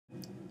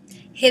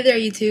Hey there,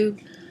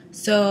 YouTube.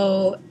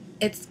 So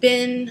it's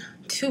been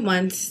 2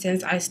 months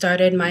since I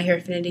started my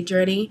Hairfinity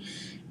journey,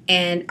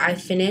 and I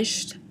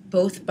finished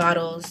both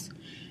bottles,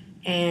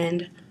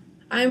 and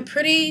I'm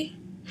pretty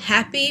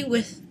happy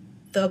with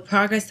the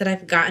progress that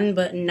I've gotten,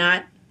 but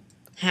not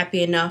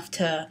happy enough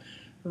to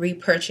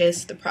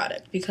repurchase the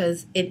product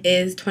because it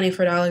is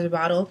 $24 a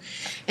bottle,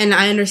 and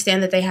I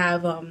understand that they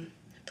have the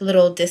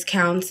little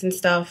discounts and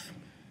stuff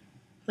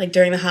like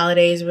during the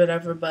holidays or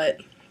whatever,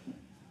 but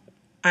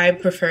I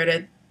prefer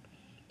to,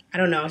 I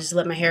don't know, just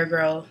let my hair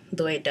grow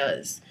the way it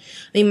does.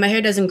 I mean, my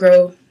hair doesn't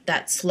grow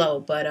that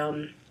slow, but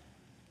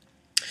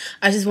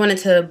I just wanted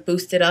to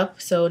boost it up.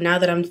 So now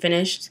that I'm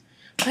finished,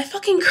 my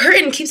fucking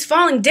curtain keeps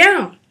falling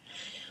down.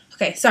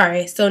 Okay,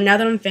 sorry. So now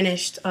that I'm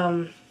finished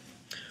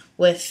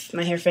with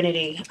my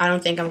Hairfinity, I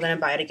don't think I'm gonna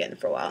buy it again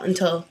for a while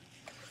until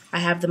I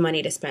have the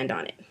money to spend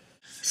on it.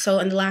 So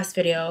in the last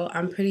video,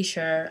 I'm pretty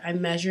sure I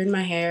measured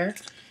my hair,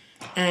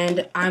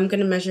 and I'm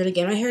gonna measure it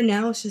again. My hair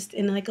now is just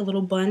in like a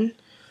little bun.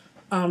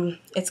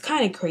 It's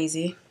kind of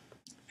crazy.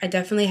 I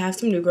definitely have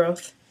some new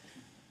growth,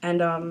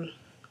 and I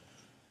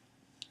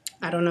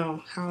don't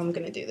know how I'm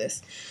gonna do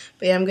this,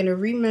 but yeah, I'm gonna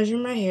remeasure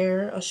my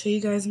hair. I'll show you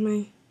guys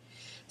my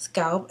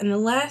scalp. And the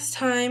last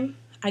time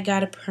I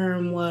got a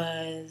perm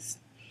was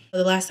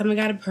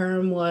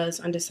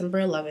on December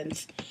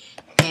 11th,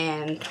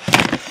 and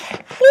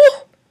whew,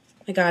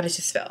 my God, it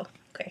just fell.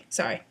 Okay,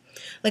 sorry.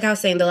 Like I was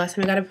saying, the last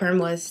time I got a perm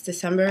was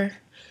December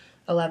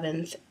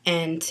 11th,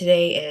 and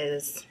today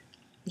is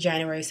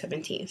January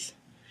 17th.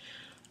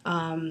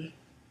 To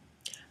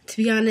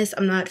be honest,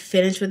 I'm not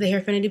finished with the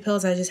Hairfinity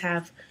pills. I just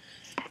have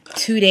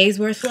 2 days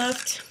worth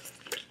left,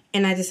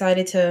 and I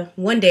decided to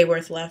 1 day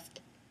worth left.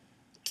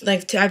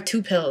 Like, I have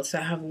 2 pills, so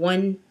I have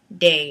 1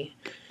 day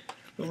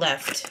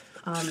left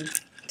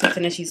to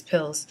finish these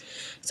pills.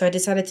 So I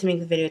decided to make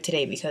the video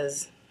today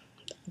because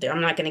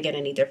I'm not going to get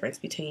any difference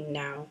between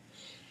now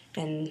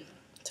and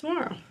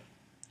tomorrow.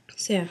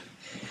 So yeah,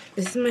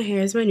 this is my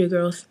hair. This is my new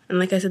growth. And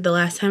like I said, the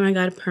last time I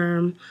got a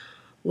perm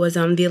was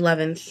on the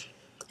 11th.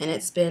 And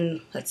it's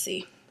been, let's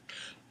see,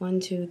 1,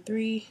 2,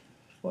 3,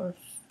 4,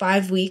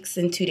 5 weeks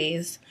and 2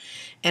 days.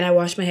 And I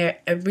wash my hair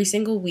every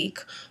single week.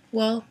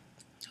 Well,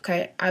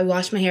 okay, I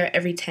wash my hair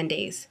every 10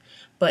 days.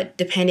 But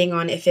depending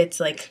on if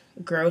it's like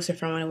gross or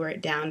if I want to wear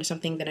it down or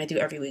something, then I do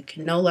every week.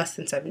 No less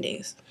than 7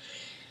 days.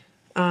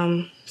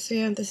 So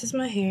yeah, this is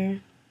my hair.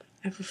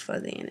 I have a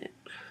fuzzy in it.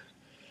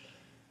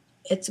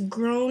 It's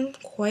grown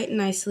quite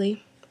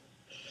nicely.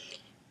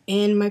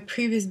 In my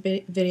previous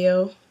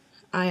video,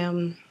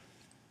 I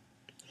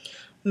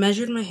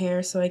measured my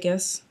hair, so I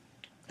guess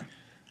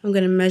I'm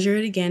going to measure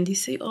it again. Do you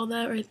see all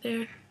that right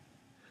there?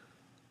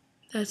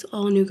 That's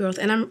all new growth.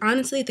 And I'm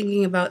honestly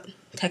thinking about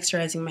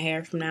texturizing my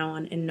hair from now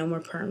on and no more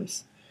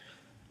perms.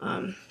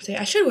 So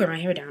yeah, I should wear my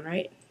hair down,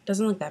 right?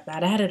 Doesn't look that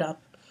bad. I had it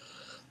up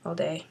all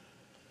day.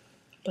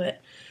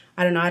 But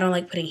I don't know. I don't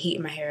like putting heat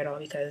in my hair at all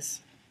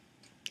because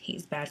heat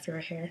is bad for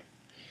your hair.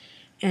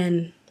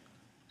 And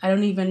I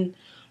don't even,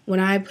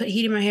 when I put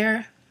heat in my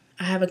hair,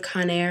 I have a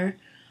Conair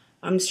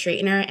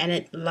straightener, and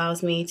it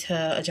allows me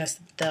to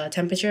adjust the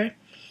temperature.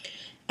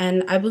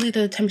 And I believe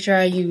the temperature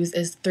I use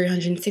is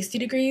 360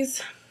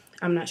 degrees.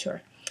 I'm not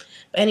sure.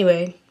 But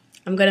anyway,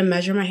 I'm going to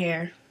measure my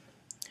hair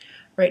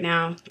right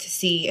now to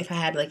see if I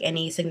had like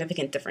any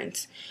significant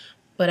difference.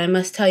 But I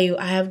must tell you,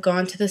 I have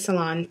gone to the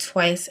salon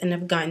twice and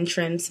have gotten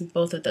trims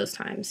both of those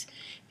times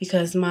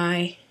because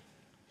my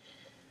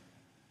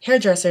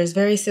hairdresser is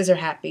very scissor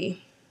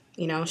happy.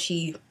 You know,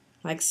 she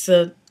likes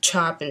to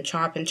chop and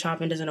chop and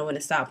chop and doesn't know when to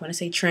stop. When I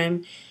say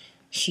trim,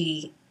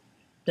 she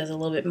does a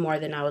little bit more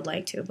than I would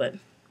like to. But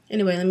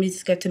anyway, let me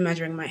just get to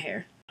measuring my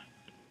hair.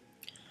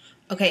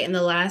 Okay, in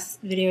the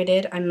last video I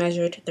did, I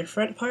measured the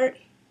front part,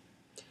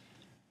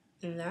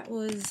 and that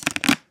was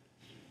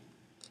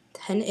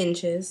 10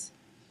 inches.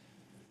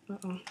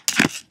 Uh-oh.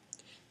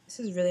 This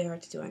is really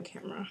hard to do on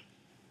camera.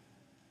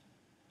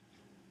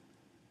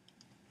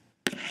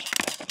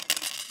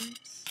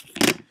 Oops.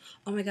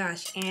 Oh my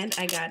gosh, and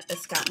I got a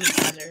scalp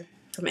massager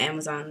from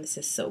Amazon. This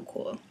is so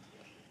cool.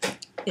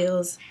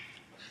 Feels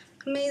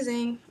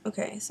amazing.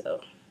 Okay,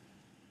 so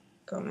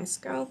go on my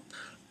scalp.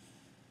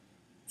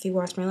 If you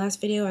watched my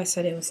last video, I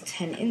said it was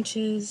 10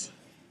 inches.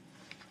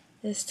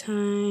 This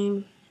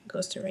time, it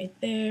goes to right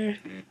there.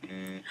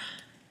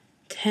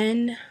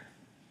 10,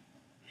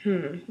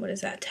 what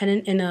is that?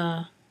 10 and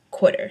a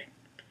quarter.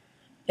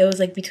 It was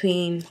like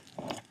between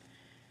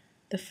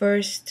the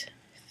first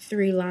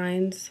 3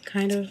 lines,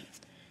 kind of.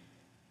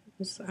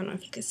 I don't know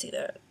if you can see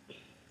that.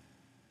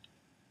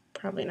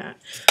 Probably not.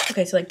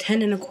 Okay, so like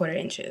 10 and a quarter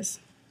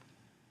inches.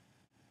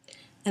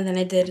 And then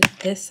I did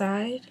this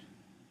side,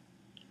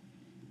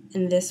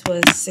 and this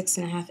was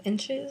 6.5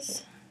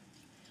 inches.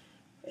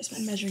 Where's my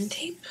measuring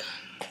tape?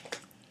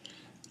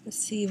 Let's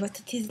see what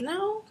it is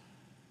now.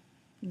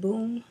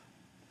 Boom.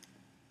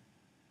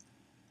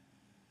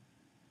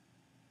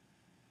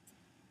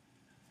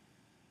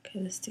 Okay,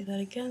 let's do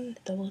that again.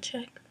 Double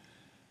check.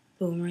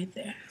 Boom, right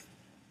there.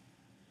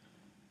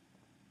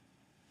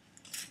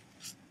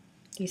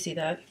 Do you see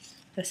that?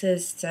 That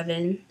says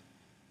 7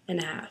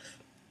 and a half.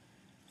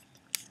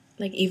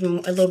 Like even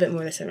a little bit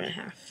more than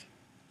 7.5.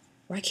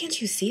 Why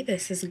can't you see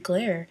this? This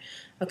glare.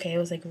 Okay, it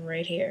was like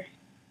right here.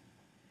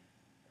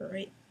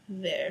 Right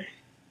there.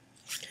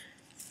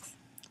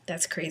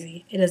 That's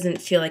crazy. It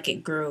doesn't feel like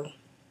it grew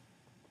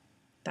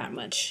that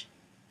much.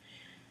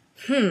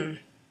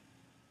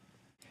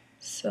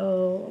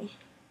 So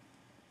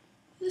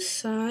this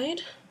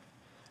side,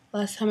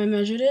 last time I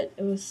measured it,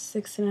 it was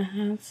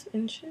 6.5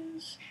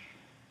 inches.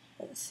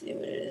 Let's see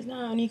what it is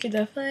now. And you could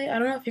definitely, I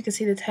don't know if you can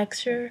see the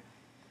texture.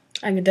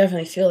 I could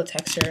definitely feel the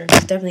texture.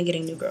 It's definitely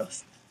getting new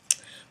growth.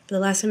 But the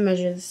last time I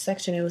measured this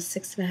section, it was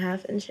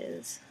 6.5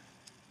 inches.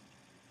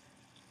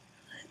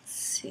 Let's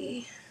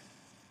see.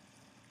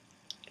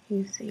 Can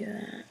you see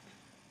that?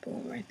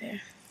 Boom, right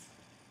there.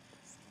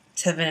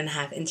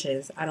 7.5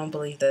 inches. I don't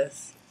believe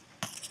this.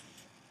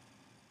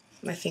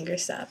 My finger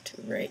stopped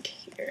right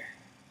here.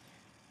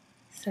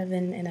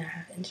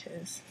 7.5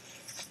 inches.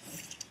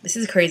 This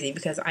is crazy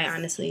because I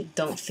honestly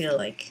don't feel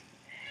like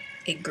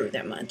it grew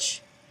that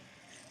much.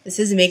 This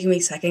is making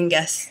me second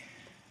guess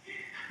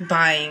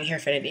buying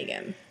Hairfinity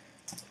again.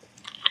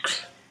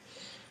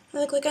 I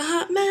look like a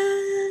hot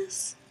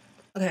mess.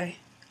 Okay,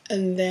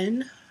 and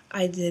then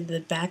I did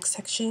the back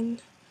section.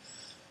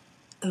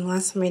 And the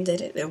last time I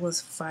did it, it was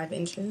 5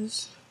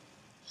 inches.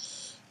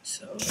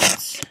 So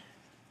let's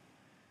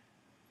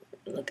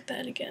look at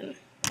that again.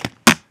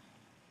 I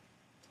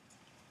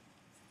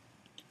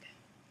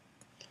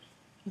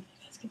don't know if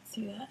you guys can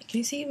see that. Can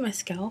you see my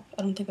scalp?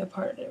 I don't think I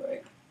parted it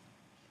right.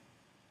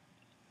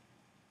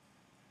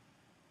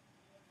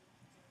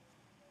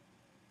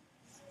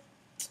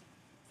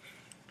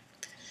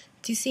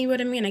 Do you see what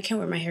I mean? I can't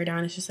wear my hair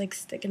down. It's just like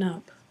sticking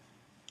up.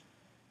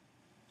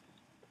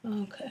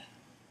 Okay.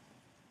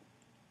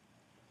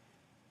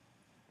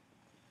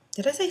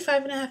 Did I say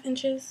 5.5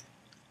 inches?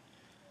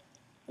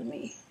 Let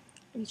me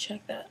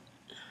check that.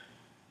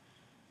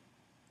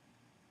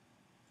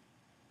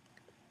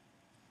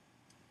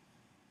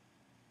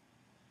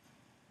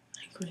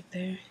 Like right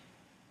there.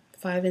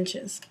 5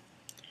 inches.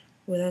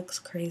 Well, that's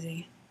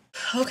crazy.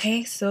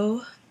 Okay,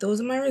 so those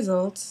are my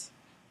results.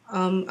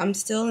 I'm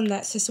still in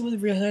that Sister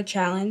with Real Hair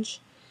challenge.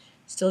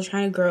 Still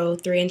trying to grow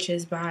 3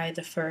 inches by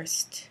the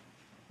first.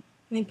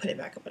 Let me put it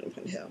back up in the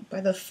ponytail. By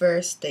the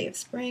first day of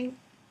spring.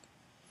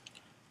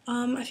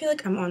 I feel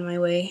like I'm on my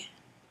way.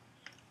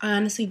 I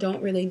honestly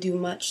don't really do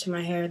much to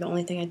my hair. The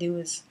only thing I do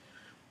is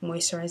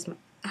moisturize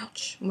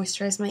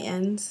my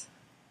ends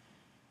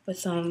with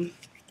some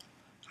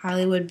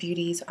Hollywood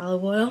Beauty's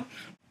olive oil.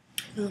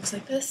 It looks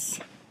like this.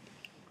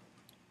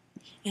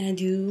 And I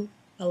do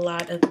a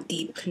lot of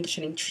deep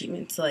conditioning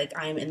treatments like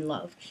I'm in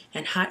love.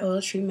 And hot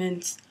oil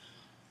treatments.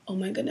 Oh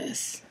my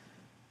goodness.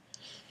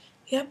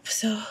 Yep,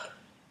 so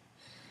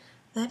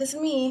that is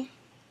me.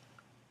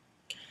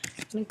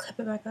 I'm gonna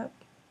clip it back up.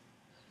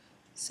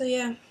 So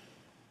yeah.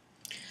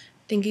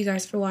 Thank you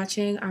guys for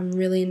watching. I'm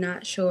really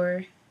not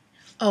sure.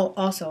 Oh,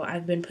 also,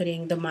 I've been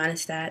putting the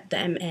Monistat, the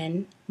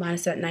MN,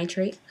 Monistat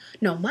nitrate.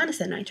 No,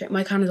 Monistat nitrate.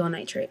 Myconazole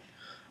nitrate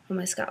on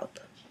my scalp.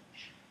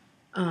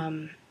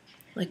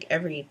 Like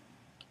every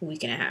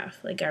week and a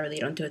half. Like I really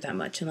don't do it that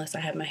much unless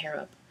I have my hair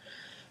up.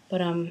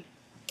 But I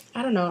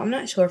don't know. I'm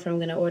not sure if I'm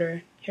gonna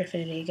order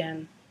Hairfinity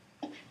again.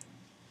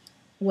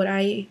 What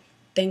I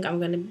think I'm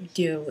gonna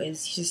do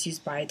is just use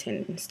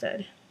biotin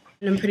instead.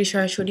 And I'm pretty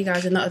sure I showed you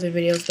guys in the other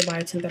videos the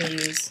biotin that I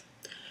use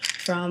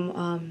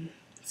from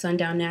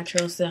Sundown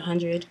Naturals, the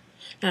 1,000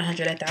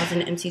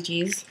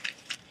 mcgs.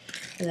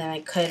 And then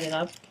I cut it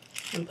up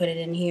and put it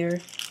in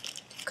here.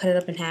 Cut it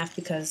up in half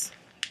because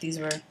these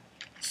were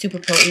super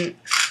potent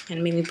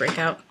and made me break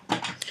out.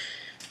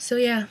 So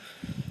yeah,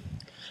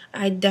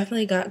 I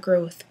definitely got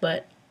growth,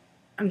 but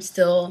I'm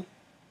still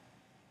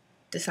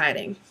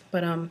deciding.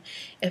 But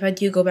if I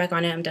do go back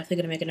on it, I'm definitely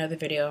gonna make another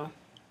video.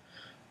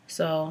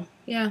 So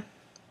yeah,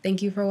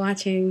 thank you for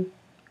watching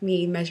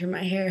me measure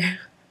my hair.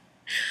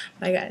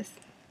 Bye guys.